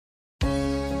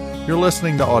You're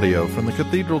listening to audio from the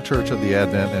Cathedral Church of the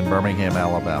Advent in Birmingham,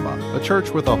 Alabama, a church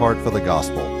with a heart for the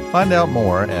gospel. Find out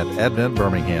more at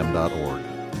adventbirmingham.org.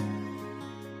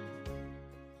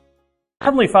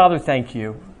 Heavenly Father, thank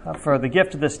you for the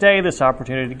gift of this day, this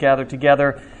opportunity to gather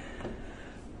together,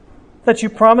 that you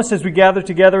promise as we gather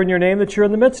together in your name that you're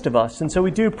in the midst of us. And so we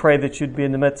do pray that you'd be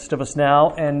in the midst of us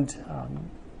now, and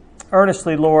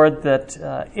earnestly, Lord, that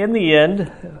in the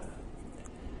end,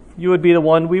 you would be the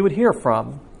one we would hear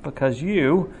from, because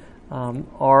you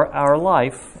are our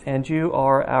life and you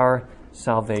are our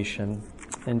salvation.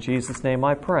 In Jesus' name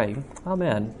I pray.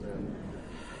 Amen.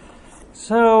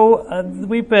 So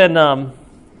we've been, we're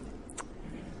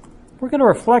going to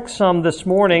reflect some this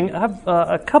morning. I have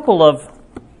a couple of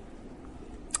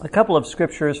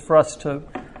scriptures for us to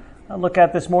look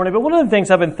at this morning. But one of the things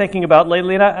I've been thinking about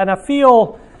lately, and I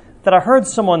feel that I heard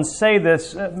someone say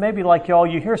this, maybe like y'all,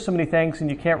 you hear so many things and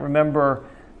you can't remember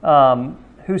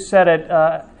who said it.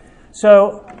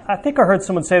 So I think I heard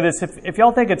someone say this. If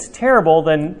y'all think it's terrible,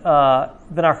 then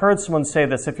I heard someone say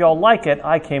this. If y'all like it,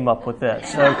 I came up with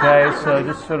this. Okay, so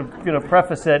just sort of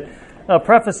preface it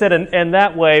in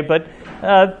that way. But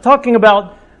talking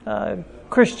about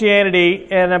Christianity,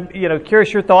 and I'm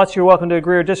curious your thoughts. You're welcome to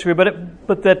agree or disagree.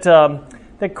 But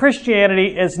that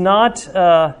Christianity is not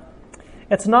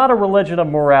it's not a religion of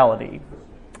morality.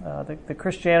 The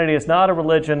Christianity is not a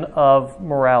religion of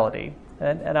morality.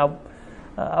 And I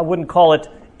wouldn't call it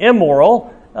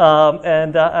immoral,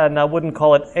 and I wouldn't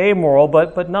call it amoral,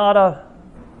 but not a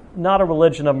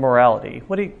religion of morality.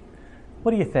 What do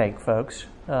you think, folks?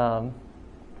 That's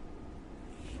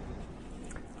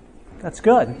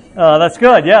good. That's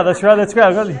good. Yeah, that's right. That's good.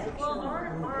 Well,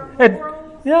 are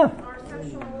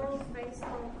social morals based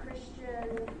on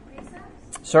Christian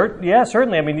precepts?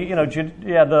 Certainly. I mean,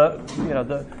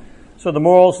 So the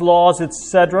morals, laws,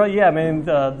 etc. Yeah, I mean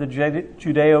the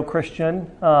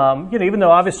Judeo-Christian. Even though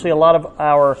obviously a lot of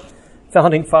our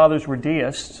founding fathers were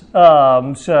deists,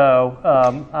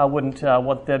 so I wouldn't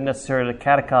want them necessarily to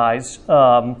catechize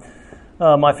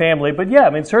my family. But yeah, I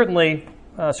mean certainly,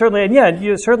 and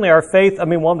certainly our faith. I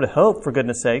mean, one would hope, for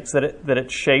goodness sakes, that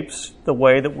it shapes the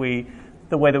way that we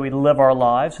live our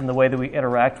lives and the way that we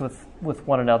interact with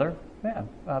one another. Yeah,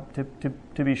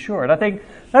 to be sure, and I think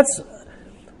that's.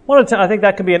 I think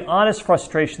that can be an honest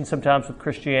frustration sometimes with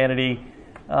Christianity,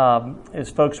 is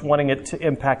folks wanting it to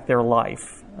impact their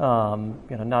life.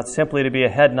 Not simply to be a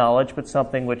head knowledge, but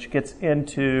something which gets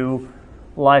into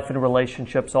life and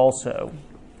relationships also,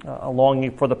 a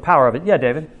longing for the power of it. Yeah,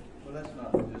 David? Well, that's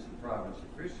not just the province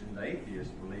of Christians.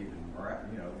 Atheists believe in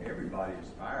morality. Everybody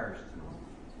aspires to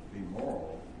be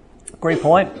moral. Great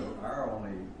point. So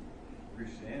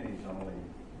Christianity's only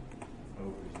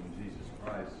hope is in Jesus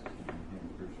Christ.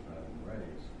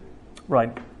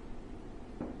 Right.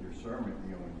 Your sermon,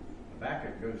 when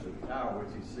Habakkuk goes to the tower,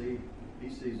 what's he see? He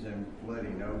sees them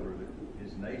flooding over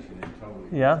his nation and totally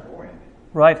destroying it.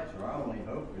 Right. So our only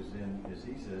hope is as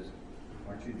he says,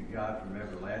 aren't you the God from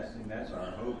everlasting? That's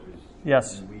our hope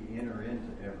yes. When we enter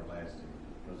into everlasting.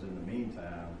 Because in the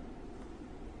meantime,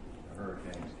 the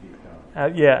hurricanes keep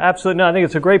coming. Yeah, absolutely. No, I think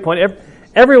it's a great point.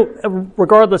 Every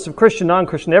regardless of Christian,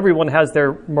 non-Christian, everyone has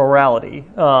their morality,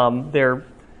 their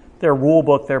rule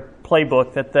book, their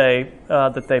playbook that they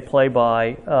play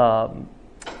by.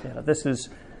 This is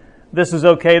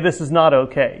okay. This is not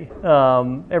okay.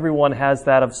 Everyone has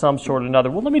that of some sort or another.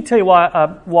 Well, let me tell you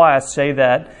why I say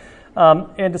that,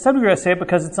 and to some degree I say it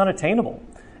because it's unattainable.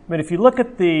 I mean, if you look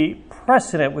at the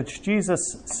precedent which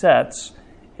Jesus sets,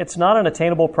 it's not an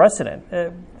attainable precedent.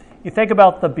 You think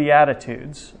about the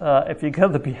Beatitudes. If you go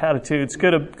to the Beatitudes,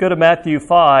 go to Matthew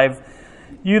 5.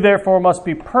 You therefore must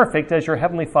be perfect as your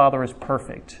heavenly Father is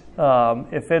perfect.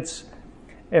 If it's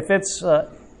a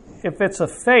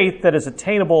faith that is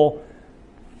attainable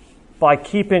by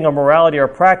keeping a morality or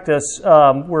practice,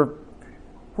 we're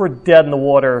dead in the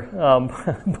water.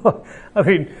 I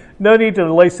mean, no need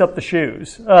to lace up the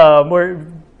shoes.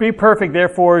 Be perfect,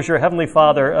 therefore, as your heavenly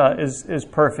Father is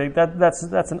perfect.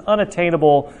 That's an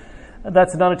unattainable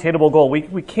goal.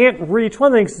 We can't reach.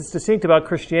 One of the things that's distinct about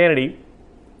Christianity.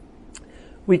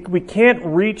 We can't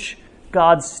reach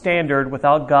God's standard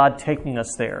without God taking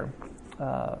us there,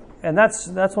 and that's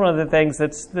one of the things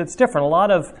that's different. A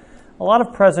lot of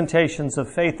presentations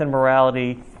of faith and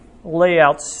morality lay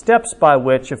out steps by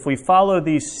which, if we follow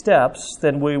these steps,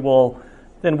 then we'll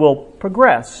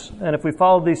progress, and if we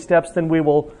follow these steps, then we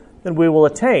will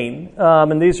attain.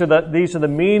 And these are the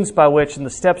means by which and the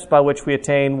steps by which we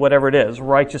attain whatever it is: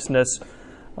 righteousness,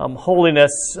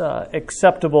 holiness,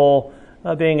 acceptable.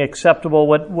 Being acceptable,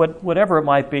 whatever it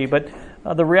might be. But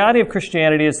the reality of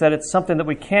Christianity is that it's something that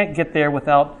we can't get there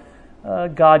without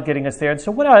God getting us there. And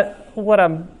so what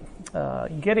I'm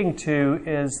getting to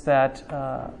is that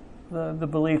the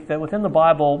belief that within the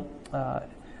Bible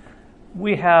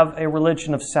we have a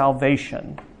religion of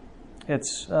salvation.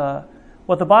 It's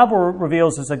what the Bible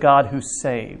reveals is a God who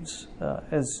saves.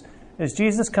 As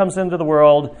Jesus comes into the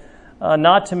world,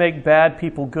 not to make bad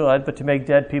people good, but to make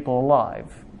dead people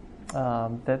alive.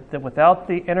 That without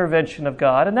the intervention of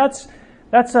God, and that's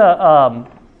a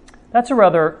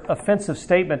rather offensive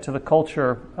statement to the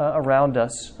culture around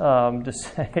us, to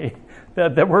say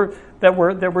that we're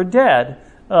dead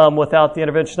without the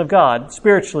intervention of God,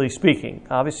 spiritually speaking.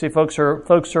 Obviously, folks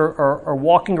are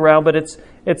walking around, but it's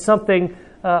something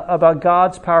about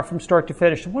God's power from start to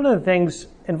finish. One of the things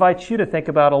I invite you to think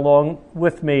about along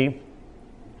with me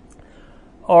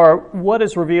are what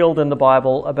is revealed in the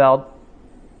Bible about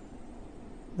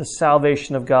the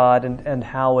salvation of God and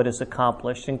how it is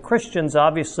accomplished. And Christians,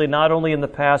 obviously, not only in the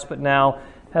past but now,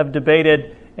 have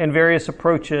debated in various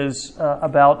approaches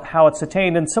about how it's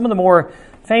attained. And some of the more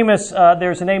famous,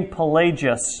 there's a name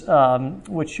Pelagius,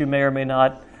 which you may or may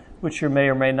not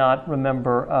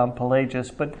remember Pelagius.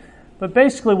 But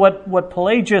basically, what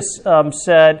Pelagius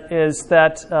said is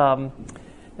that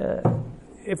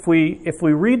if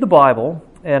we read the Bible,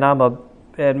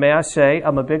 and may I say,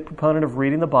 I'm a big proponent of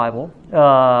reading the Bible.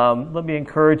 Let me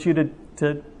encourage you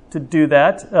to do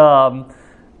that.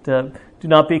 Do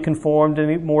not be conformed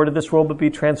any more to this world, but be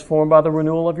transformed by the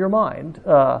renewal of your mind.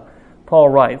 Paul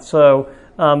writes. So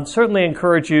certainly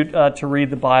encourage you to read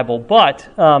the Bible. But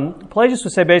Pelagius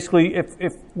would say basically,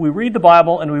 if we read the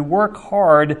Bible and we work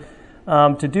hard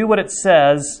to do what it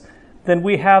says, then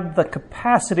we have the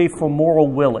capacity for moral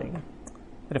willing.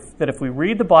 That if we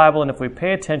read the Bible and if we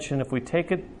pay attention, if we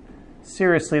take it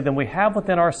seriously, then we have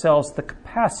within ourselves the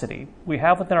capacity. We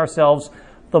have within ourselves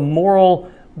the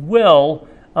moral will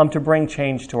to bring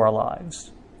change to our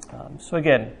lives. So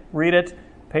again, read it,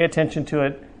 pay attention to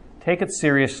it, take it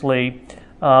seriously.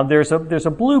 There's a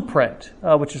blueprint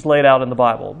which is laid out in the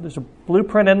Bible. There's a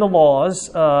blueprint in the laws,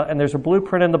 and there's a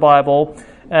blueprint in the Bible.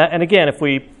 And again, if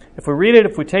we read it,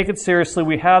 if we take it seriously,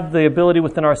 we have the ability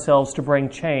within ourselves to bring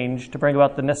change, to bring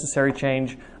about the necessary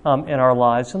change in our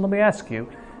lives. And let me ask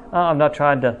you, I'm not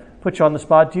trying to put you on the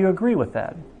spot, do you agree with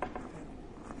that?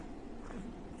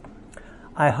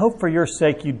 I hope for your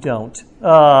sake you don't.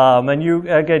 And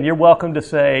you're welcome to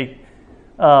say,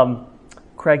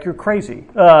 Craig, you're crazy.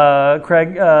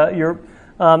 Craig,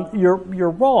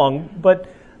 you're wrong. But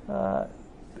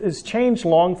is change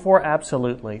longed for?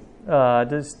 Absolutely.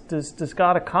 Does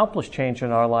God accomplish change in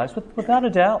our lives? Without a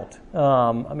doubt.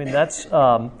 That's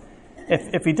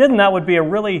if He didn't, that would be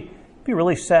really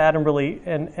sad and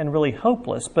really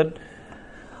hopeless. But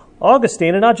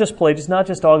Augustine, and not just Pelagius, not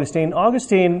just Augustine.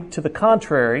 Augustine, to the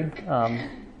contrary,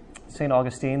 St.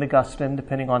 Augustine, Augustine,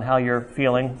 depending on how you're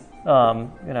feeling,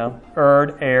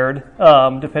 aired,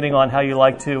 depending on how you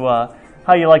like to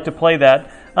play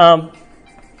that.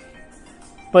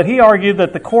 But he argued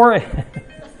that the core.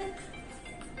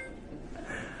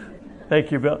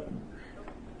 Thank you, Bill.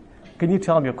 Can you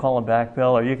tell him you'll call him back,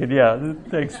 Bill? Or you could, yeah.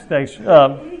 Thanks.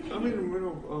 I'm in the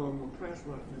middle of class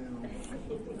right now.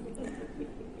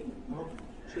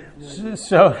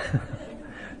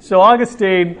 So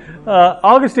Augustine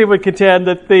would contend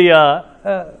that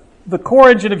the core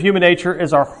engine of human nature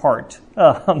is our heart,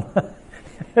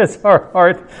 is our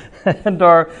heart and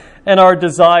our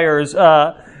desires.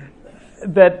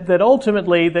 That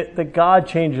ultimately that God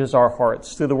changes our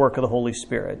hearts through the work of the Holy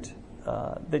Spirit.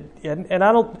 And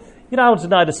I don't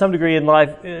deny to some degree in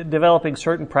life developing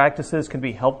certain practices can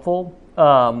be helpful.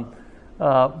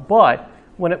 But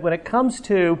when it comes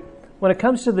to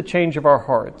the change of our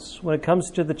hearts, when it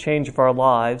comes to the change of our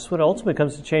lives, when it ultimately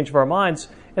comes to the change of our minds,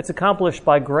 it's accomplished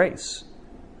by grace,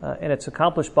 and it's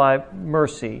accomplished by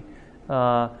mercy.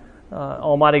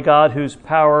 Almighty God, whose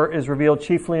power is revealed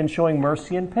chiefly in showing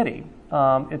mercy and pity.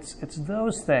 It's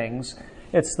those things.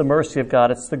 It's the mercy of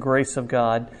God. It's the grace of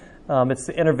God. It's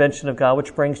the intervention of God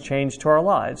which brings change to our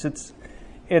lives. It's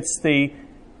the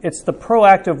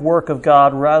proactive work of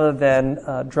God rather than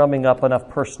drumming up enough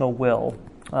personal will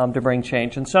to bring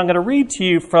change. And so I'm going to read to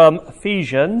you from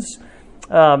Ephesians.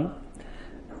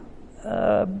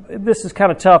 This is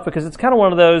kind of tough because it's kind of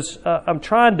one of those. I'm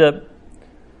trying to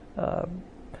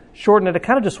shorten it. I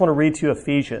kind of just want to read to you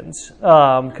Ephesians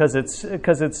because it's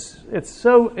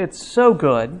so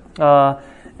good.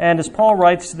 And as Paul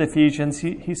writes to the Ephesians,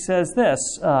 he says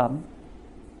this.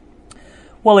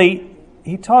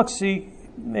 He talks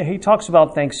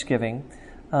about thanksgiving,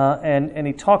 and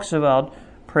he talks about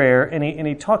prayer, and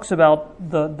he talks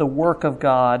about the work of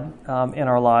God in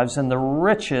our lives and the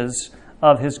riches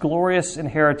of his glorious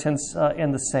inheritance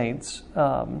in the saints,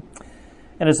 and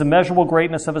his immeasurable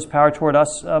greatness of his power toward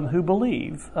us who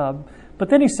believe. But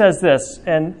then he says this,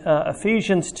 and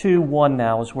Ephesians 2:1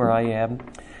 now is where I am.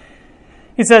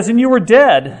 He says, "And you were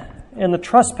dead in the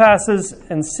trespasses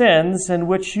and sins in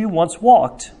which you once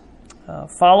walked,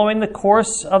 following the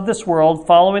course of this world,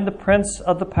 following the prince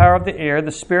of the power of the air,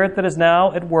 the spirit that is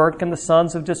now at work in the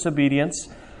sons of disobedience,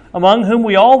 among whom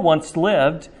we all once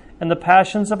lived in the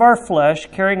passions of our flesh,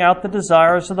 carrying out the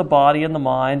desires of the body and the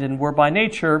mind, and were by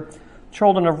nature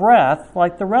children of wrath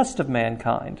like the rest of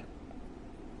mankind."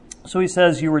 So he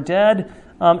says, you were dead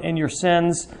in your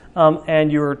sins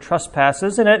and your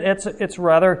trespasses, and it's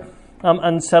rather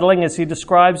unsettling as he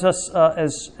describes us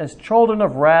as children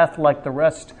of wrath like the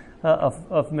rest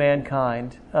of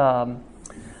mankind.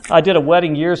 I did a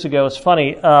wedding years ago. It's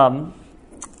funny.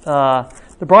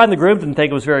 The bride and the groom didn't think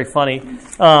it was very funny,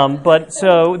 but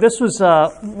so this was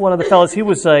one of the fellows. He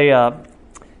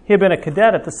had been a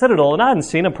cadet at the Citadel, and I hadn't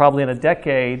seen him probably in a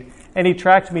decade. And he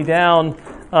tracked me down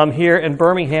here in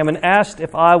Birmingham and asked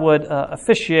if I would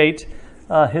officiate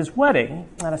his wedding.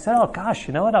 And I said, "Oh gosh,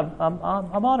 you know what?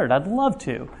 I'm honored. I'd love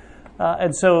to."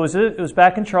 And so it was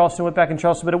back in Charleston. Went back in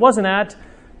Charleston, but it wasn't at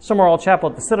Summerall Chapel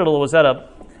at the Citadel. It was at a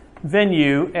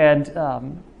venue, and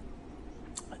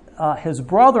his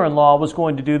brother-in-law was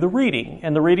going to do the reading,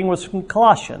 and the reading was from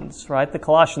Colossians, right? The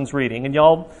Colossians reading, and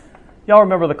y'all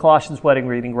remember the Colossians wedding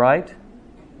reading, right?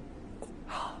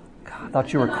 God, I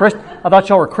thought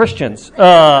y'all were Christians.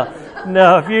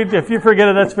 No, if you forget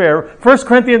it, that's fair. 1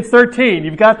 Corinthians 13,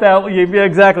 you've got that.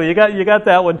 Exactly, you got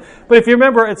that one. But if you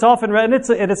remember, it's often read,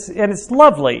 and it's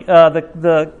lovely.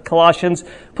 The Colossians,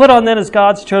 put on then as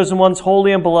God's chosen ones,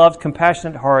 holy and beloved,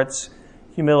 compassionate hearts,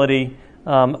 humility,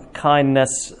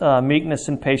 kindness, meekness,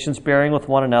 and patience, bearing with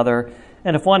one another.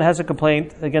 And if one has a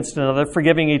complaint against another,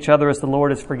 forgiving each other as the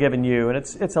Lord has forgiven you. And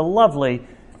it's a lovely,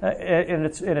 and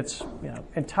it's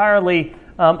entirely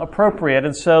appropriate.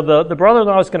 And so the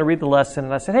brother-in-law was going to read the lesson,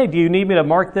 and I said, "Hey, do you need me to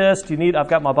mark this? I've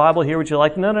got my Bible here. Would you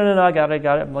like?" No, I got it.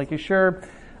 I'm like, "You sure?"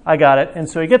 I got it. And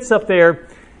so he gets up there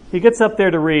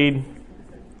to read.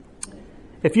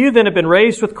 "If you then have been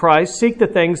raised with Christ, seek the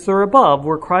things that are above,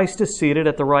 where Christ is seated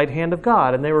at the right hand of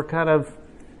God." And they were kind of,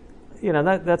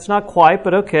 that's not quite,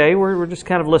 but okay, we're just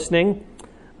kind of listening.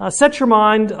 "Set your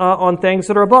mind on things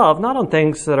that are above, not on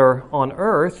things that are on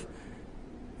earth."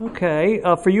 Okay,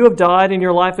 "For you have died, and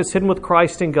your life is hidden with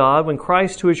Christ in God. When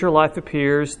Christ, who is your life,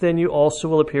 appears, then you also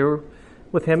will appear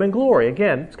with him in glory."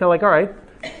 Again, it's kind of like, all right,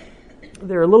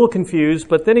 they're a little confused,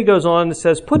 but then he goes on and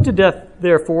says, "Put to death,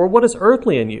 therefore, what is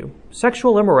earthly in you,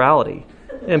 sexual immorality,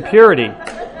 impurity,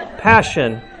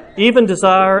 passion, even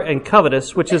desire, and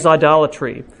covetous, which is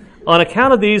idolatry. On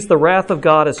account of these, the wrath of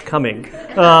God is coming."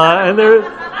 And they're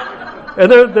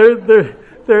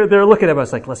looking at me. I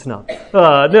was like, "Listen up."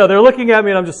 No, they're looking at me,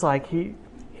 and I'm just like, he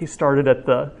started at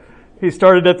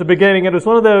the beginning. It was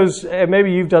one of those, and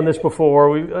maybe you've done this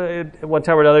before, at one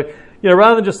time or another.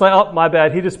 Rather than just like, "Oh, my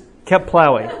bad," he just kept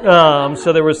plowing.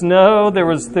 So there was no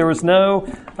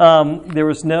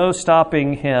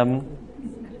stopping him.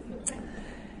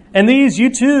 "And these you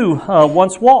too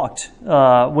once walked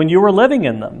when you were living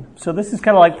in them." So this is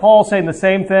kind of like Paul saying the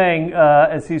same thing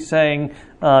as he's saying,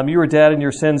 you were dead in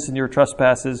your sins and your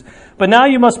trespasses. "But now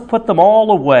you must put them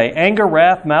all away: anger,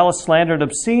 wrath, malice, slander, and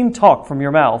obscene talk from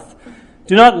your mouth.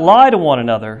 Do not lie to one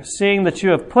another, seeing that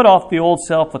you have put off the old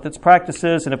self with its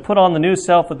practices and have put on the new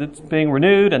self with its being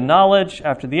renewed in knowledge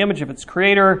after the image of its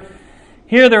creator.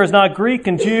 Here there is not Greek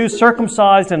and Jew,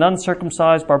 circumcised and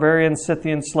uncircumcised, barbarian,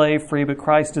 Scythian, slave, free, but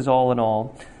Christ is all in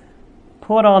all.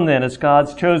 Put on then as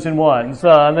God's chosen ones."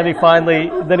 And then he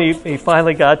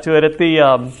finally got to it at the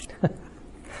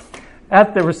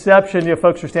at the reception.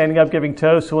 Folks were standing up giving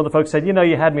toasts. So one of the folks said, "You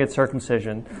had me at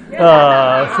circumcision."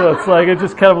 So it's like it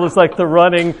just kind of was like the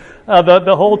running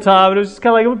the whole time. It was just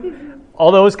kind of like,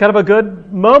 although it was kind of a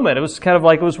good moment, it was kind of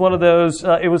like it was one of those.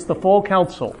 It was the full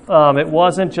counsel. It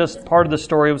wasn't just part of the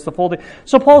story; it was the full thing.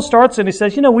 So Paul starts and he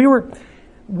says, we were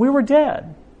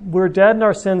dead. We were dead in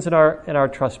our sins and our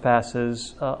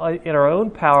trespasses, in our own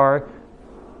power.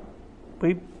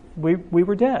 We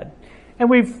were dead, and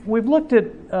we've looked at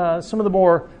some of the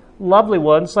more lovely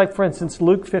ones, like for instance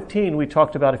Luke 15 we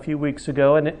talked about a few weeks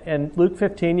ago, and Luke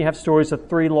 15 you have stories of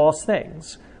 3 lost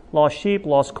things: lost sheep,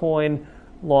 lost coin,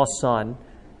 lost son,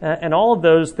 and all of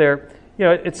those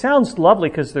it sounds lovely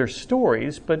because they're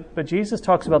stories, but Jesus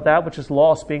talks about that which is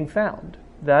lost being found,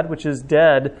 that which is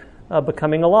dead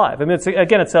becoming alive. I mean,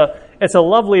 it's a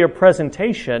lovelier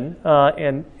presentation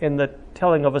in the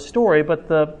telling of a story, but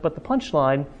the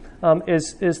punchline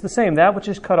is the same. That which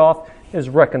is cut off is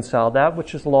reconciled. That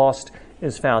which is lost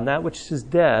is found. That which is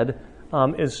dead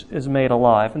is made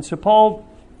alive. And so Paul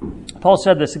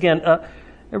said this again.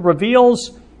 It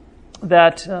reveals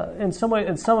that in some way,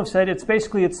 and some have said it's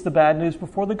the bad news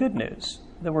before the good news.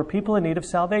 That we're people in need of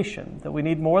salvation. That we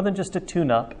need more than just a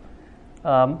tune-up.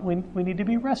 We need to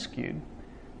be rescued.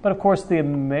 But of course, the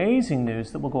amazing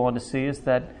news that we'll go on to see is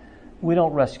that we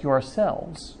don't rescue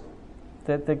ourselves.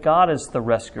 That God is the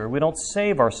rescuer. We don't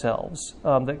save ourselves.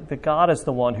 That God is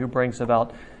the one who brings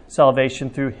about salvation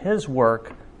through His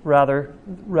work rather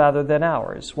than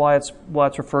ours. Why it's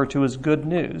referred to as good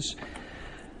news.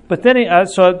 But then,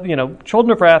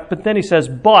 children of wrath. But then he says,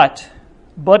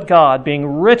 but God,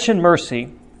 being rich in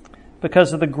mercy,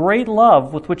 because of the great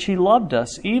love with which He loved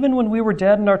us, even when we were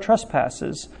dead in our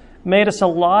trespasses, made us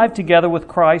alive together with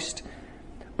Christ.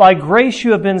 By grace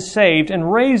you have been saved,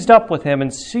 and raised up with Him,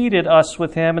 and seated us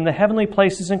with Him in the heavenly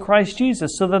places in Christ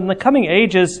Jesus, so that in the coming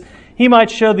ages He might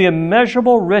show the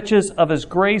immeasurable riches of His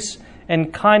grace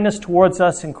and kindness towards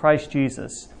us in Christ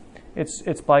Jesus.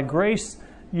 It's by grace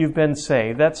you've been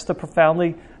saved. That's the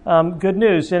profoundly good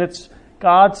news, and it's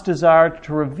God's desire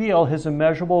to reveal His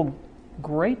immeasurable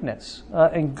greatness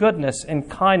and goodness and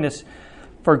kindness.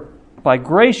 For by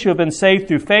grace you have been saved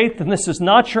through faith, and this is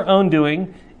not your own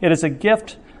doing. It is a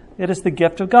gift. It is the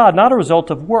gift of God, not a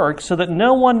result of works, so that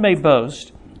no one may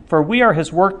boast. For we are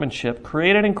His workmanship,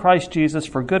 created in Christ Jesus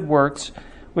for good works,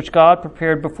 which God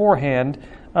prepared beforehand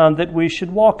that we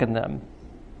should walk in them.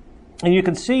 And you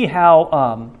can see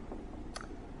how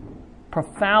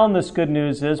profound this good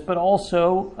news is, but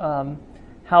also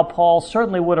how Paul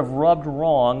certainly would have rubbed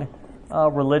wrong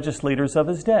religious leaders of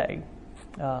his day.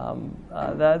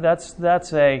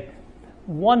 That's a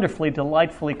wonderfully,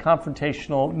 delightfully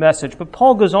confrontational message. But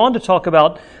Paul goes on to talk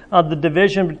about the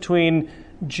division between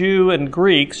Jew and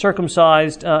Greek,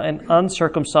 circumcised and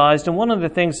uncircumcised. And one of the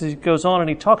things that he goes on and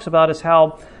he talks about is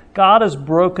how God has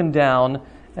broken down,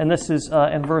 and this is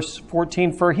in verse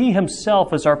 14, for He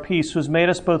Himself is our peace, who has made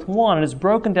us both one, and has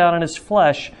broken down in His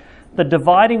flesh the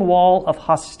dividing wall of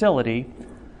hostility,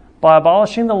 by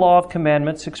abolishing the law of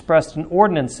commandments expressed in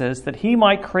ordinances, that He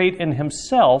might create in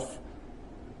Himself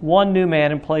one new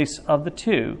man in place of the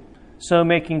two, so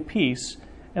making peace,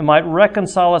 and might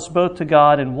reconcile us both to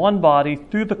God in one body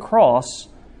through the cross,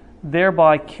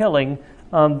 thereby killing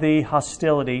the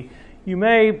hostility. You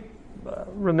may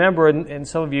remember, and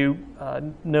some of you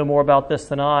know more about this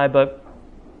than I, but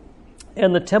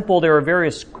in the temple there are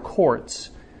various courts,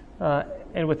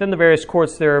 and within the various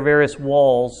courts there are various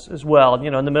walls as well.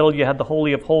 In the middle you had the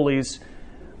Holy of Holies,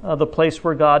 the place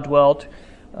where God dwelt.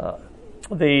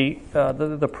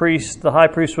 The priest, the high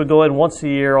priest, would go in once a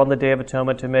year on the Day of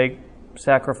Atonement to make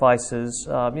sacrifices.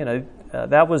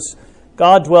 That was,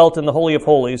 God dwelt in the Holy of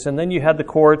Holies. And then you had the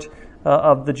court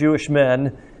of the Jewish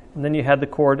men, and then you had the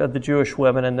court of the Jewish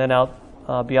women, and then out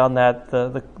beyond that,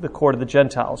 the court of the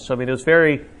Gentiles. So, it was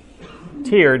very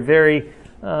tiered, very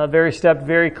stepped,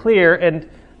 very clear. And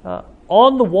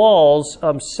on the walls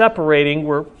separating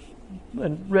were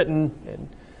written in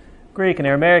Greek and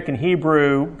Aramaic and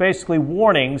Hebrew, basically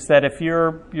warnings that if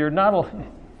you're not,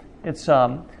 it's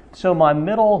so my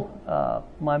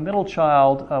middle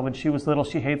child, when she was little,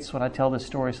 she hates when I tell this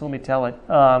story, so let me tell it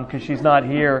because she's not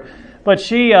here. But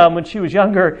she, when she was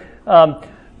younger,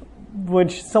 when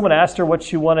someone asked her what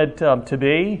she wanted to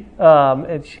be,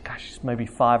 and she's maybe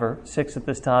 5 or 6 at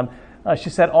this time, she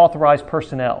said authorized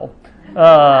personnel.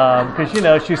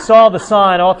 Because, she saw the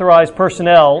sign authorized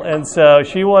personnel, and so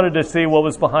she wanted to see what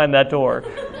was behind that door.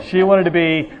 She wanted to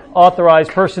be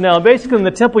authorized personnel. And basically in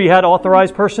the temple you had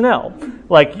authorized personnel.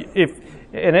 Like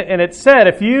it said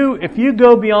if you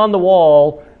go beyond the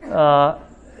wall,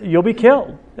 you'll be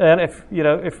killed. And if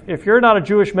you're not a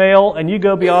Jewish male and you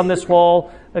go beyond this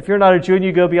wall, if you're not a Jew and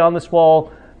you go beyond this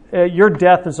wall, your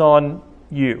death is on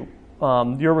you.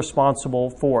 You're responsible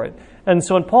for it. And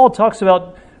so when Paul talks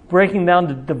about breaking down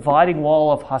the dividing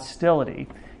wall of hostility,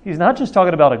 he's not just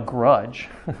talking about a grudge.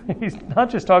 He's not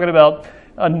just talking about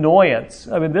annoyance.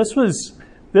 This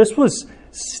was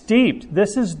steeped.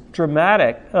 This is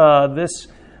dramatic.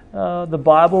 The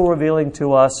Bible revealing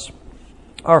to us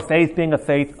our faith being a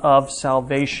faith of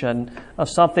salvation, of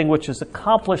something which is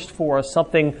accomplished for us,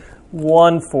 something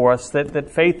won for us. That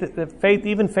faith,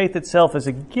 even faith itself, is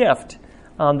a gift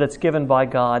that's given by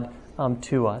God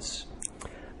to us.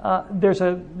 There's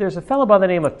a fellow by the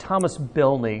name of Thomas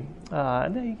Bilney.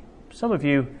 Some of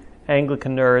you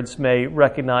Anglican nerds may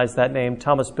recognize that name,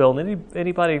 Thomas Bilney.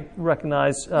 Anybody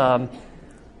recognize? Well,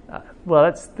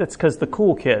 that's because the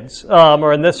cool kids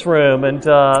are in this room. And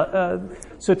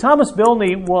so Thomas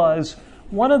Bilney was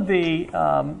one of the.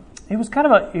 He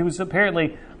was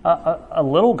apparently a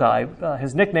little guy.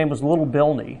 His nickname was Little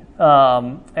Bilney,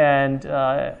 and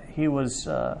he was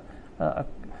a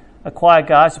quiet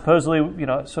guy. Supposedly,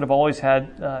 sort of always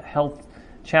had health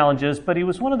challenges, but he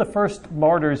was one of the first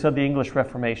martyrs of the English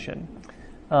Reformation.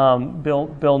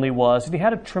 Bilney was, and he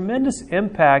had a tremendous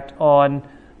impact on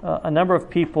a number of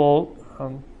people,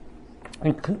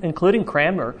 including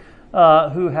Cranmer,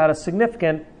 who had a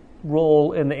significant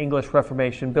role in the English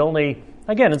Reformation. Bilney,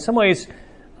 again, in some ways,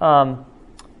 kind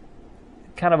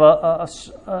of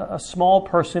a small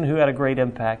person who had a great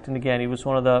impact. And again, he was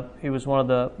one of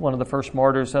the first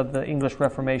martyrs of the English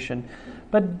Reformation.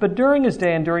 But during his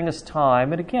day and during his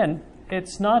time, and again,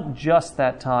 it's not just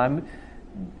that time.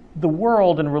 The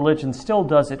world and religion still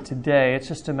does it today. It's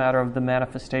just a matter of the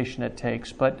manifestation it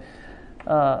takes. But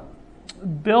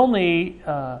Bilney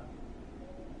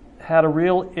had a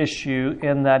real issue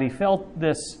in that he felt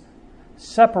this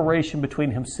separation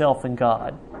between himself and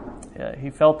God. He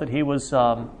felt that he was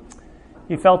a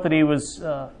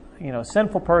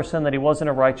sinful person, that he wasn't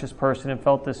a righteous person, and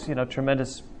felt this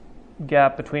tremendous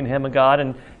gap between him and God,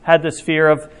 and had this fear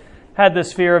of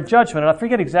judgment. And I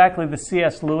forget exactly the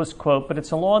C.S. Lewis quote, but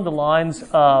it's along the lines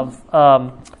of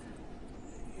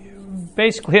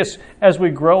basically as we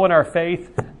grow in our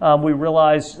faith, we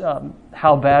realize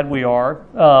how bad we are,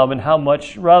 and how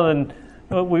much, rather than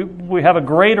we have a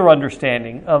greater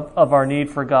understanding of our need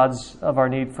for God's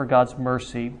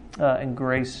mercy and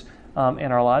grace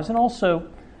in our lives, and also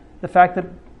the fact that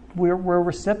we're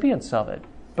recipients of it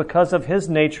because of His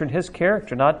nature and His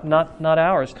character, not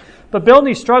ours. But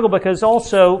Bilney struggled because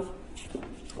also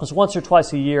it was once or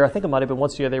twice a year. I think it might have been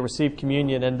once a year they received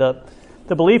communion, and the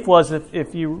belief was that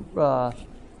if you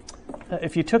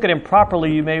took it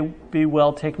improperly, you may be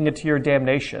well taking it to your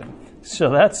damnation. So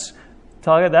that's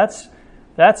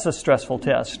a stressful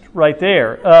test right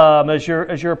there as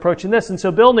you're approaching this. And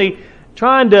so Bilney,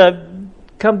 trying to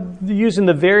come using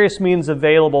the various means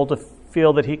available to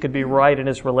feel that he could be right in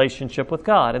his relationship with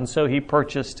God, and so he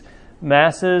purchased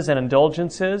masses and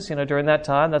indulgences. During that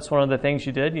time, that's one of the things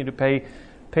you did. You'd pay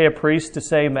a priest to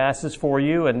say masses for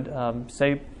you and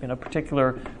say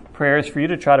particular prayers for you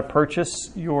to try to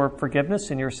purchase your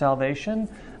forgiveness and your salvation.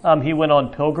 He went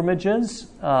on pilgrimages,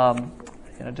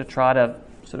 to try to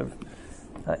sort of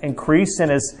increase in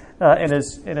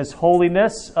his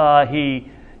holiness.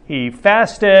 He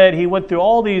fasted. He went through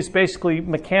all these basically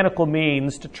mechanical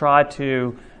means to try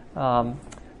to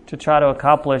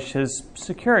accomplish his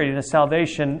security and his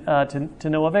salvation to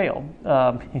no avail.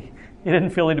 He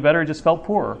didn't feel any better; he just felt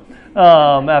poorer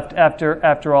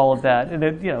after all of that, and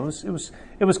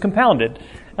it was compounded.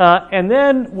 And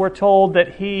then we're told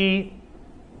that he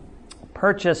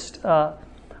purchased a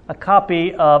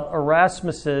copy of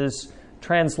Erasmus's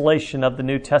translation of the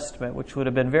New Testament, which would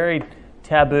have been very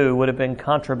taboo, would have been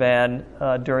contraband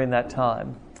during that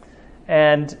time.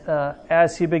 And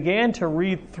as he began to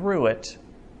read through it,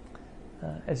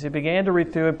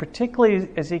 particularly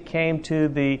as he came to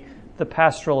the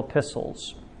pastoral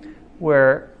epistles,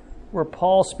 where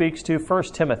Paul speaks to 1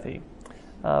 Timothy,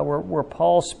 where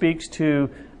Paul speaks to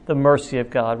the mercy of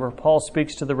God, where Paul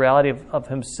speaks to the reality of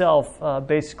himself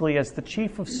basically as the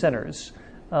chief of sinners.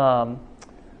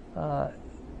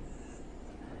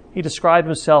 He described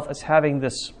himself as having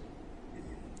this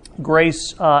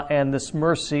grace and this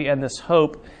mercy and this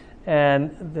hope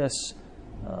and this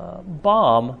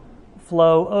balm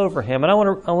flow over him. And I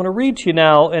want to read to you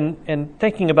now, and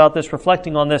thinking about this,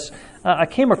 reflecting on this, I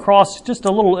came across just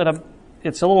a little,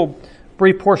 it's a little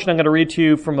brief portion I'm going to read to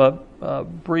you from a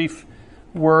brief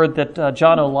word that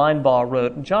John O. Linebaugh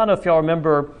wrote. And John, if y'all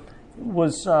remember,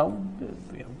 was a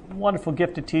wonderful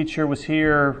gifted teacher, was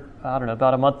here,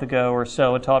 about a month ago or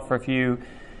so, and taught for a few.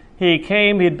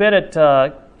 He'd been at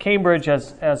Cambridge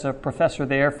as a professor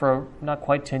there for not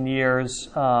quite 10 years,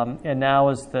 and now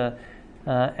is the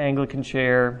Anglican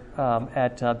chair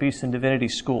at Beeson Divinity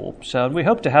School. So we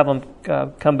hope to have him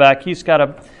come back. He's got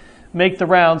to make the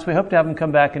rounds. We hope to have him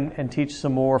come back and teach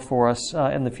some more for us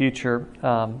in the future.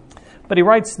 But he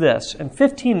writes this: in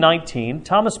 1519,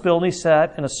 Thomas Bilney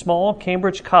sat in a small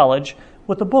Cambridge college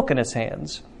with a book in his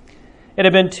hands. It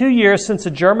had been 2 years since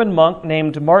a German monk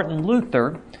named Martin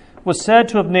Luther was said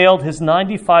to have nailed his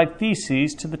 95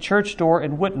 Theses to the church door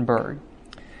in Wittenberg,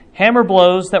 hammer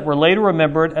blows that were later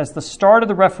remembered as the start of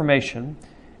the Reformation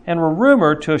and were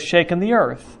rumored to have shaken the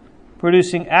earth,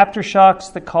 producing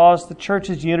aftershocks that caused the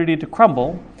church's unity to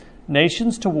crumble,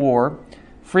 nations to war,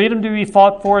 freedom to be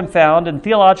fought for and found, and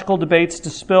theological debates to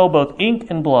spill both ink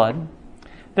and blood.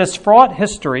 This fraught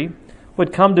history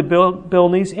would come to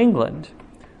Bilney's England.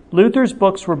 Luther's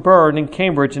books were burned in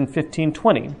Cambridge in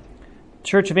 1520. The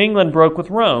Church of England broke with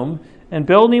Rome, and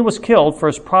Bilney was killed for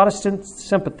his Protestant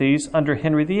sympathies under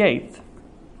Henry VIII.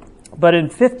 But in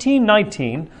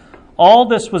 1519, all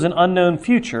this was an unknown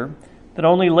future that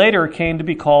only later came to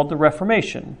be called the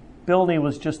Reformation. Bilney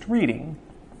was just reading.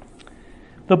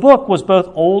 The book was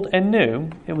both old and new.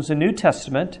 It was a New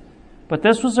Testament, but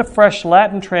this was a fresh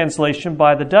Latin translation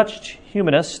by the Dutch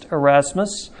humanist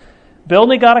Erasmus.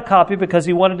 Bilney got a copy because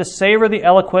he wanted to savor the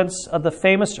eloquence of the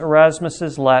famous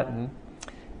Erasmus's Latin.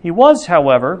 He was,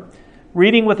 however,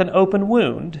 reading with an open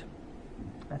wound.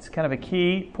 That's kind of a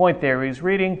key point there. He's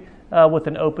reading with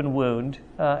an open wound,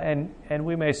 and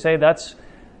we may say that's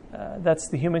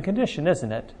the human condition,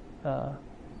 isn't it?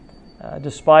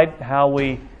 Despite how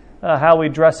we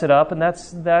dress it up, and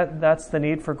that's the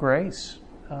need for grace.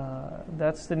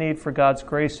 That's the need for God's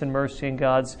grace and mercy and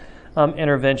God's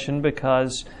intervention,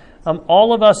 because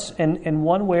all of us, in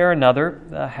one way or another,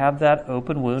 have that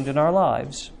open wound in our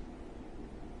lives.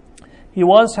 He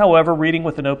was, however, reading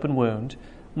with an open wound.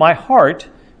 My heart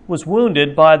was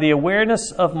wounded by the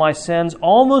awareness of my sins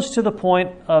almost to the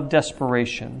point of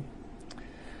desperation.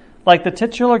 Like the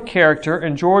titular character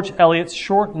in George Eliot's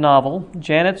short novel,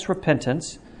 Janet's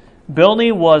Repentance,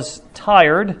 Bilney was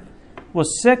tired,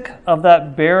 was sick of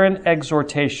that barren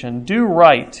exhortation, do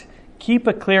right, keep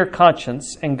a clear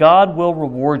conscience, and God will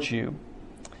reward you.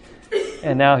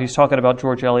 And now he's talking about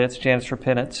George Eliot's Janet's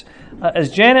Repentance. As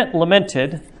Janet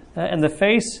lamented, in the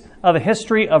face of a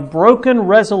history of broken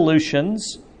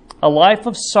resolutions, a life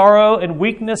of sorrow and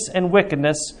weakness and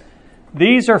wickedness,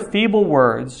 these are feeble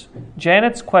words.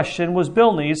 Janet's question was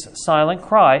Bilney's silent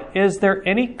cry. Is there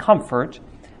any comfort,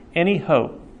 any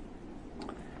hope?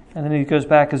 And then he goes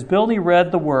back, as Bilney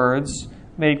read the words,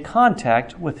 made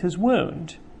contact with his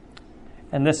wound.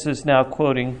 And this is now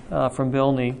quoting from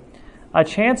Bilney. I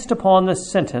chanced upon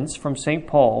this sentence from St.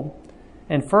 Paul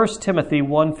in 1 Timothy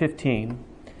 1:15.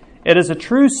 It is a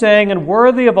true saying and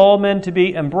worthy of all men to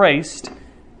be embraced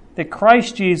that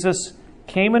Christ Jesus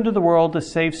came into the world to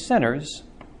save sinners,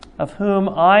 of whom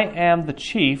I am the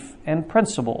chief and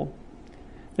principal.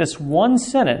 This one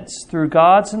sentence, through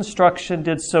God's instruction,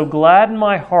 did so gladden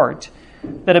my heart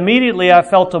that immediately I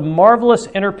felt a marvelous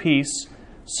inner peace,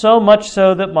 so much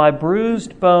so that my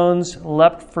bruised bones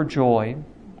leapt for joy.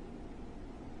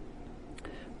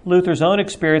 Luther's own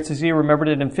experience, as he remembered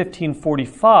it in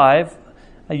 1545,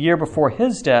 a year before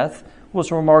his death,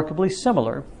 was remarkably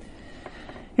similar.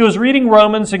 He was reading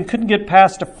Romans and couldn't get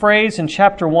past a phrase in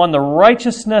chapter 1, the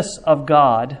righteousness of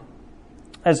God.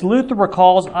 As Luther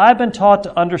recalls, I've been taught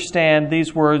to understand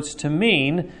these words to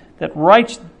mean that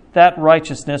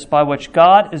righteousness by which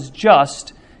God is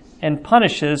just and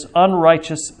punishes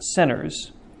unrighteous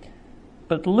sinners.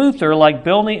 But Luther, like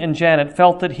Bilney and Janet,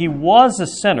 felt that he was a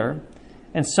sinner,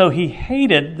 and so he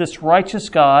hated this righteous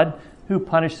God who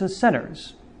punishes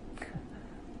sinners.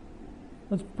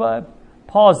 Let's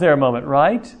pause there a moment,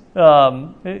 right?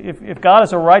 If God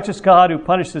is a righteous God who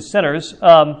punishes sinners,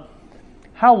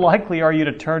 how likely are you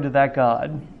to turn to that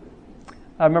God?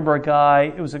 I remember a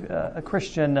guy, it was a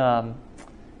Christian,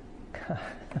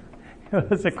 it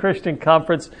was a Christian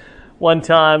conference one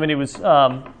time, and he was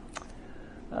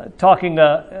talking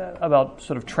about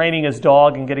sort of training his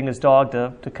dog and getting his dog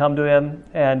to come to him.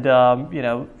 And,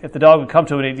 if the dog would come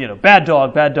to him, bad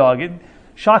dog.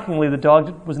 Shockingly, the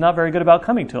dog was not very good about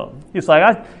coming to him. He's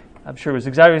like, I'm sure it was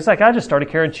exactly, it's like, I just started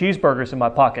carrying cheeseburgers in my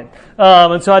pocket.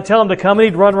 And so I'd tell him to come, and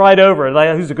he'd run right over.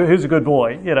 Like, who's a good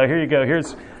boy? Here you go.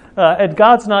 And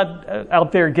God's not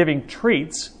out there giving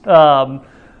treats.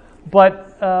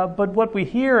 But what we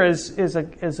hear is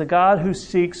a God who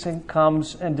seeks and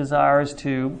comes and desires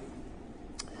to.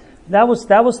 That was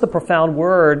the profound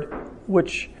word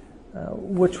which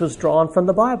was drawn from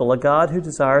the Bible. A God who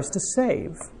desires to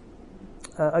save,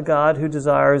 a God who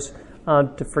desires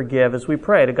to forgive as we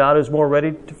pray, a God who's more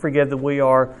ready to forgive than we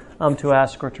are to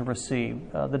ask or to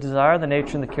receive. The desire, the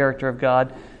nature, and the character of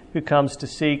God who comes to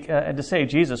seek and to save.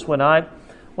 Jesus, when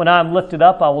I'm lifted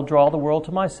up, I will draw the world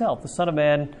to myself. The Son of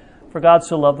Man. For God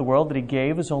so loved the world that he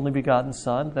gave his only begotten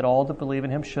Son, that all that believe in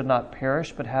him should not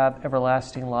perish, but have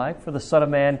everlasting life. For the Son of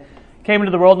Man came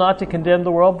into the world not to condemn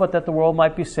the world, but that the world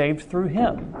might be saved through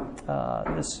him.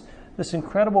 This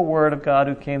incredible word of God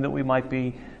who came that we might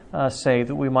be saved,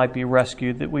 that we might be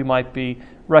rescued, that we might be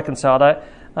reconciled.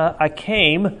 I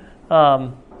came.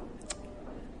 I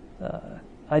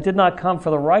did not come for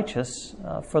the righteous,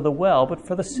 for the well, but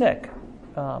for the sick.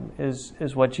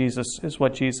 Is what Jesus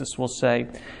will say.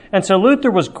 And so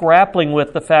Luther was grappling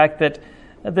with the fact that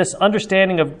this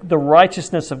understanding of the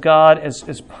righteousness of God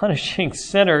as punishing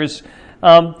sinners,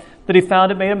 that he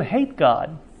found it made him hate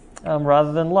God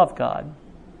rather than love God.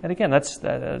 And again, that's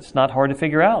not hard to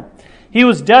figure out. He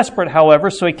was desperate, however,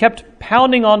 so he kept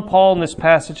pounding on Paul in this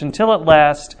passage until at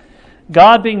last,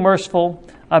 God being merciful,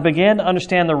 I began to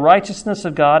understand the righteousness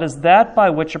of God as that by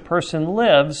which a person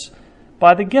lives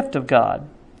by the gift of God,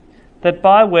 that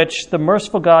by which the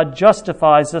merciful God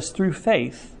justifies us through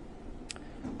faith.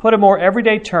 Put in more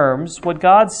everyday terms, what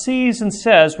God sees and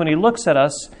says when he looks at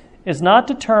us is not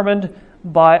determined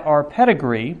by our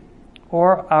pedigree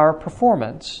or our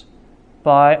performance,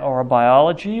 by our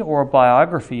biology or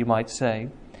biography, you might say.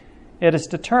 It is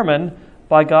determined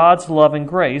by God's love and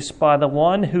grace, by the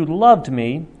one who loved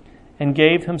me and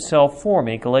gave himself for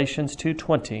me, Galatians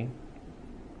 2:20.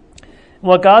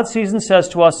 What God sees and says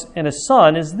to us in his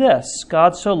Son is this: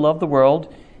 God so loved the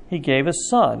world, he gave his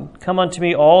Son. Come unto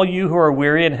me, all you who are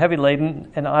weary and heavy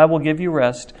laden, and I will give you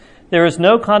rest. There is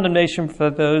no condemnation for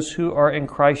those who are in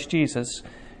Christ Jesus.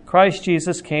 Christ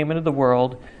Jesus came into the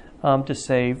world to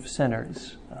save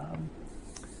sinners.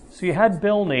 So you had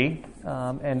Bilney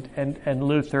and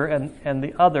Luther and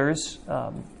the others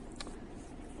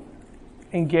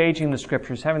engaging the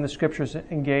Scriptures, having the Scriptures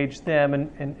engage them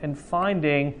and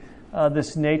finding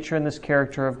this nature and this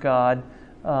character of God,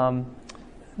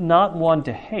 not one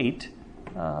to hate,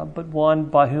 but one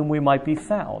by whom we might be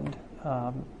found,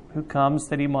 who comes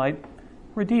that he might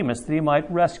redeem us, that he might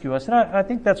rescue us. And I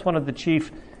think that's one of the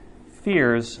chief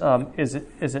fears, is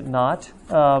it not?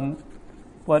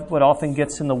 What often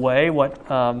gets in the way, what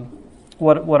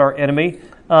our enemy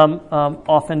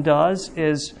often does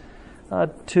is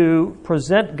to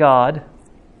present God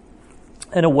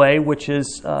in a way which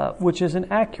is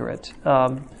inaccurate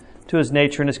to his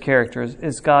nature and his character.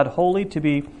 Is God holy? To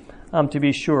be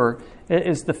sure.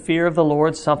 Is the fear of the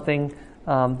Lord something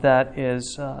that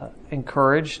is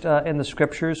encouraged in the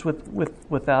Scriptures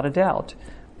without a doubt?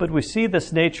 But we see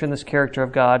this nature and this character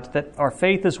of God, that our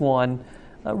faith is one,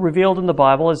 revealed in the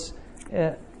Bible as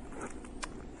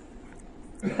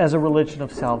a religion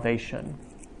of salvation.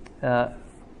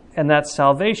 And that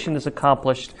salvation is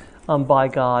accomplished by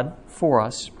God for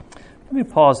us. Let me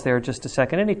pause there just a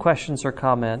second. Any questions or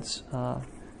comments? Not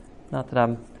that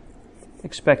I'm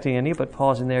expecting any, but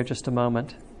pausing there just a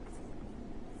moment.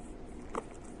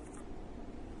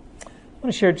 I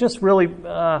want to share just really,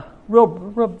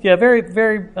 very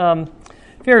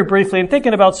briefly, and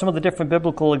thinking about some of the different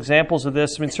biblical examples of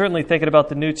this. I mean, certainly thinking about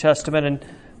the New Testament,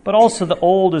 but also the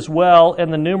Old as well,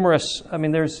 and the numerous. I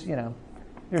mean, there's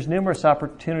numerous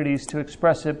opportunities to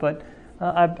express it. But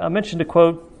I mentioned a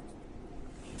quote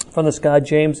from this guy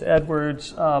James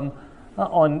Edwards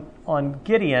on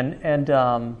Gideon, and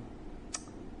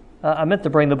I meant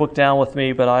to bring the book down with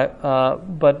me, but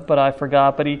I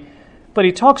forgot. But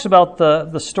he talks about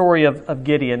the story of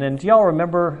Gideon. And do y'all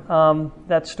remember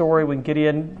that story when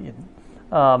Gideon,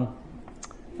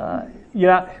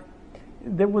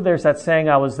 there's that saying,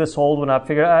 I was this old when I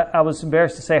figured, I was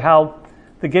embarrassed to say how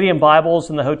the Gideon Bibles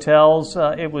in the hotels,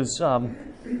 it was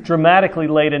dramatically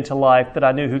late into life that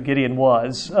I knew who Gideon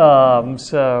was. And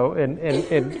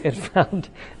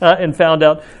found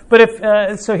out.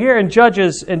 But so here in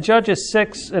Judges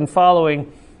 6 and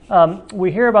following,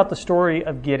 we hear about the story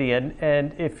of Gideon,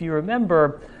 and if you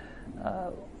remember,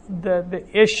 the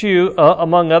issue,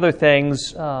 among other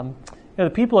things, the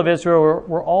people of Israel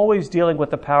were always dealing with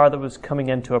the power that was coming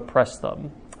in to oppress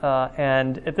them.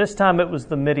 And at this time, it was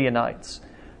the Midianites.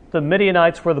 The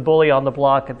Midianites were the bully on the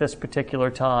block at this particular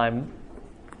time,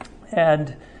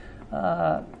 and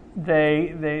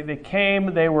they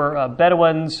came. They were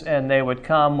Bedouins, and they would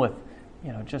come with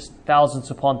just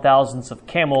thousands upon thousands of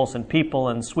camels and people,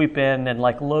 and sweep in and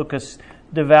like locusts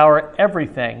devour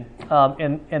everything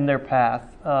in their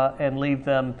path and leave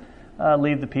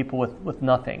the people with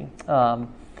nothing.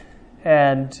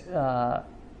 And I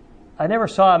never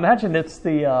saw. Imagine it's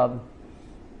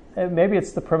maybe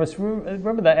it's the premise.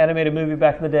 Remember that animated movie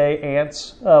back in the day,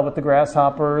 Ants, with the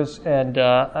grasshoppers? And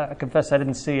I confess I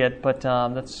didn't see it, but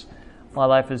that's my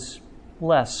life is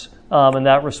less in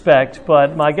that respect.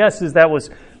 But my guess is that was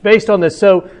based on this.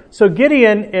 So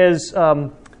Gideon is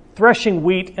threshing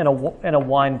wheat in a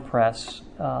wine press,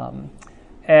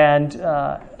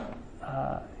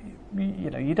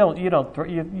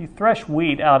 you thresh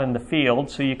wheat out in the field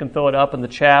so you can throw it up and the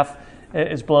chaff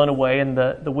is blown away and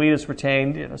the wheat is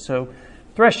retained. So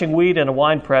threshing wheat in a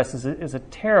wine press is a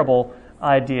terrible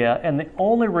idea. And the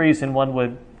only reason one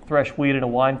would thresh wheat in a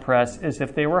wine press is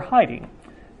if they were hiding,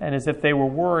 and as if they were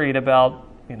worried about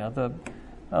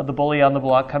the bully on the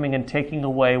block coming and taking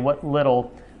away what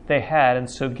little they had. And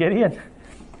so Gideon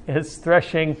is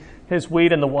threshing his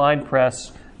wheat in the wine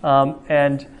press,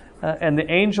 and the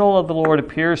angel of the Lord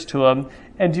appears to him.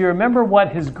 And do you remember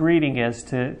what his greeting is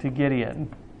to Gideon?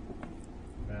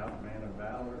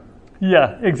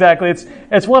 Yeah, exactly.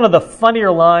 It's one of the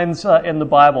funnier lines in the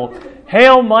Bible.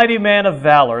 Hail, mighty man of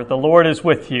valor, the Lord is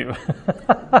with you.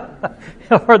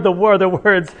 Or the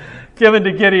words given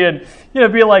to Gideon,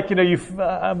 be like,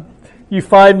 you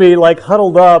find me like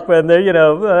huddled up and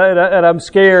and I'm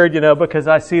scared, because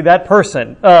I see that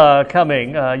person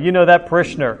coming, that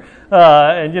parishioner,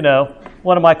 and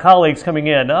one of my colleagues coming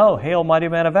in. Oh, hail, mighty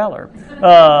man of valor,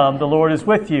 the Lord is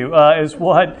with you, is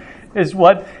what,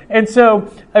 and so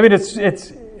I mean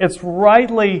it's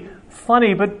rightly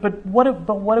funny, but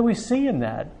what do we see in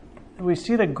that? We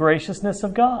see the graciousness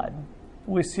of God.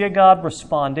 We see a God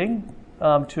responding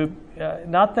to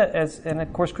not that as, and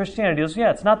of course Christianity is,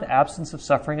 it's not the absence of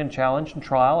suffering and challenge and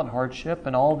trial and hardship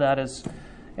and all that is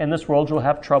in this world you'll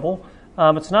have trouble.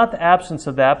 It's not the absence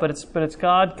of that, but it's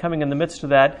God coming in the midst of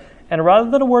that, and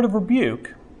rather than a word of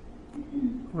rebuke,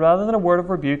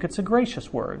 it's a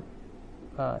gracious word.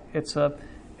 It's a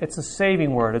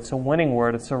saving word. It's a winning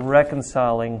word. It's a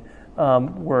reconciling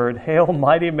word. Hail,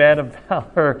 mighty man of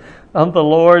valor! The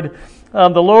Lord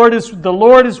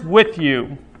is with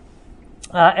you.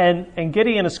 And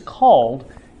Gideon is called.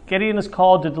 Gideon is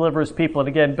called to deliver his people. And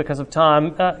again, because of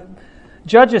time,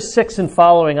 Judges 6 and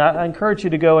following, I encourage you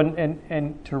to go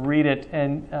and to read it,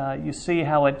 and you see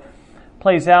how it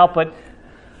plays out. But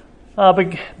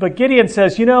Gideon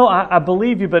says, I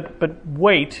believe you, but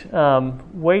wait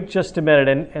just a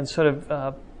minute, and sort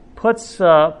of puts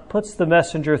the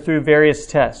messenger through various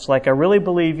tests. Like, I really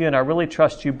believe you and I really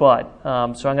trust you, but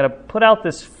so I'm going to put out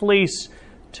this fleece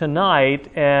tonight,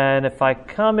 and if I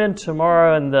come in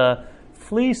tomorrow and the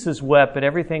fleece is wet but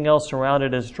everything else around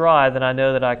it is dry, then I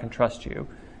know that I can trust you.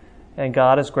 And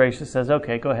God is gracious, says,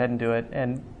 okay, go ahead and do it,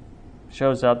 and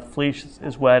shows up, the fleece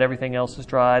is wet, everything else is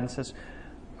dry, and says,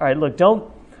 all right, look,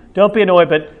 don't be annoyed,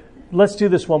 but let's do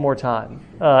this one more time.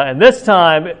 And this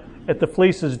time, if the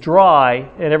fleece is dry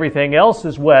and everything else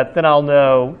is wet, then I'll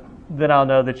know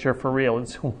that you're for real. And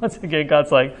so once again,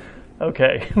 God's like,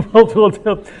 okay,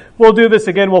 we'll do this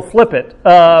again. We'll flip it,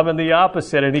 and the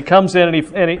opposite. And he comes in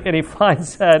and he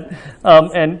finds that,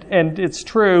 and it's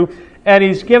true. And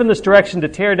he's given this direction to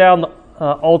tear down the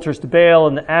altars to Baal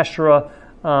and the Asherah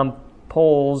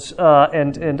poles,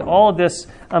 and all of this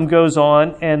goes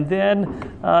on. And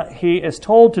then he is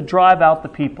told to drive out the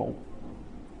people.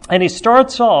 And he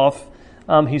starts off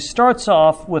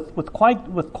with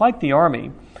quite the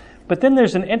army. But then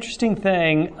there's an interesting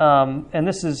thing, and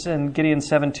this is in Gideon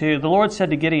 7:2. The Lord said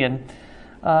to Gideon,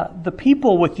 the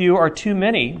people with you are too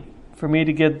many for me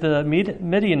to give the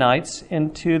Midianites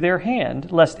into their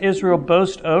hand, lest Israel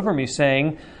boast over me,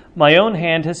 saying, my own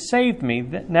hand has saved me.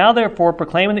 Now therefore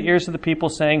proclaim in the ears of the people,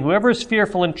 saying, whoever is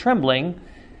fearful and trembling,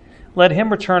 let him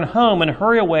return home and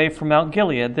hurry away from Mount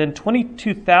Gilead. Then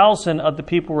 22,000 of the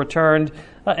people returned,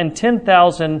 and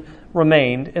 10,000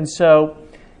 remained. And so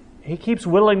he keeps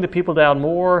whittling the people down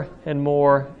more and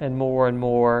more and more and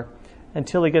more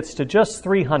until he gets to just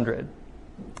 300.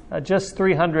 Just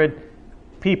 300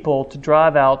 people to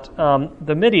drive out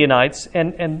the Midianites.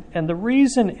 And the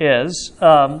reason is,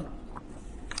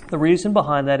 the reason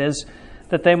behind that is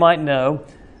that they might know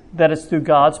that it's through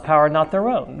God's power, not their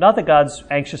own. Not that God's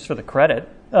anxious for the credit,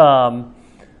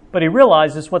 but he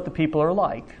realizes what the people are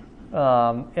like.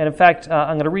 And in fact,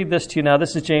 I'm going to read this to you now.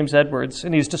 This is James Edwards,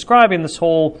 and he's describing this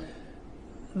whole,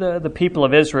 the people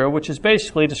of Israel, which is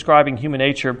basically describing human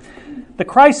nature. The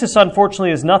crisis,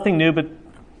 unfortunately, is nothing new, but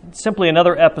simply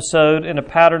another episode in a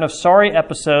pattern of sorry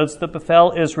episodes that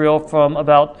befell Israel from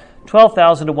about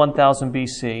 12,000 to 1,000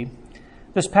 BC.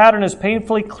 This pattern is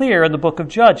painfully clear in the book of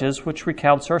Judges, which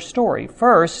recounts our story.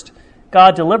 First,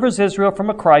 God delivers Israel from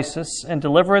a crisis, and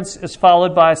deliverance is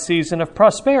followed by a season of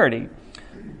prosperity.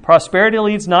 Prosperity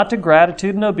leads not to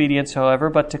gratitude and obedience, however,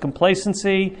 but to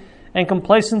complacency, and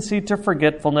complacency to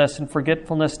forgetfulness, and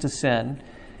forgetfulness to sin.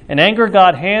 In anger,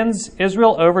 God hands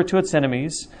Israel over to its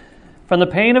enemies. From the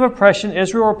pain of oppression,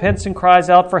 Israel repents and cries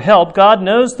out for help. God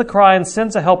knows the cry and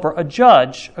sends a helper, a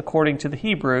judge, according to the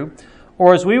Hebrew,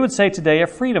 or as we would say today, a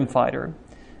freedom fighter.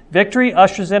 Victory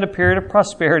ushers in a period of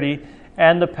prosperity,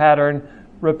 and the pattern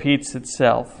repeats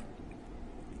itself.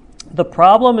 The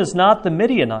problem is not the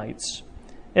Midianites.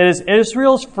 It is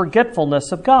Israel's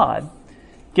forgetfulness of God.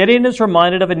 Gideon is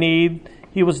reminded of a need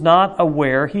he was not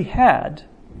aware he had.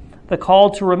 The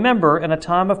call to remember in a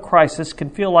time of crisis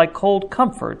can feel like cold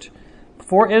comfort.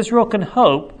 Before Israel can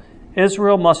hope,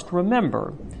 Israel must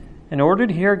remember. In order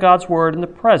to hear God's word in the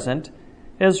present,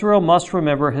 Israel must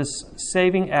remember his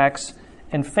saving acts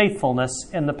and faithfulness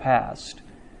in the past.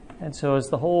 And so as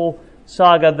the whole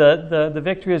saga, the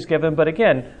victory is given, but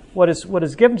again, what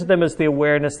is given to them is the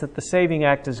awareness that the saving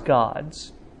act is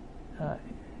God's.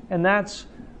 And that's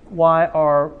why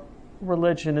our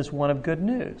religion is one of good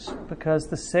news, because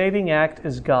the saving act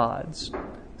is God's. The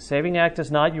saving act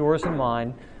is not yours and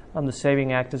mine. The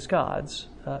saving act is God's.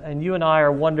 And you and I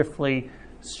are wonderfully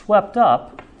swept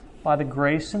up by the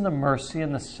grace and the mercy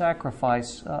and the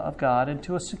sacrifice of God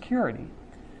into a security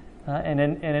and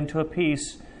into a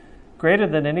peace greater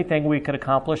than anything we could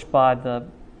accomplish by the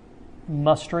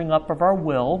mustering up of our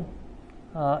will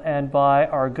and by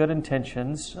our good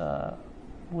intentions.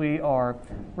 We are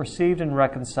received and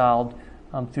reconciled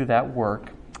through that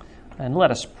work. And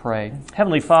let us pray.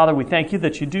 Heavenly Father, we thank you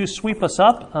that you do sweep us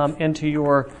up into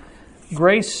your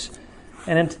grace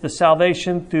and into the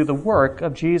salvation through the work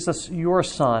of Jesus, your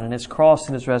Son, and his cross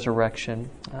and his resurrection.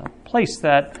 Place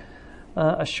that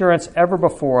assurance ever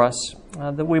before us,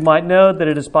 that we might know that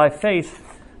it is by faith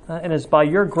and it is by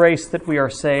your grace that we are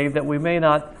saved, that we may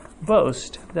not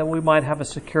boast, that we might have a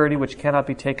security which cannot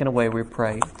be taken away, we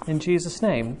pray. In Jesus'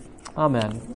 name,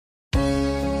 amen.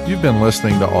 You've been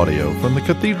listening to audio from the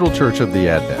Cathedral Church of the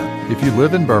Advent. If you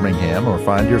live in Birmingham or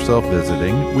find yourself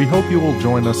visiting, we hope you will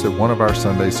join us at one of our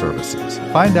Sunday services.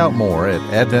 Find out more at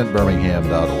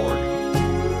adventbirmingham.org.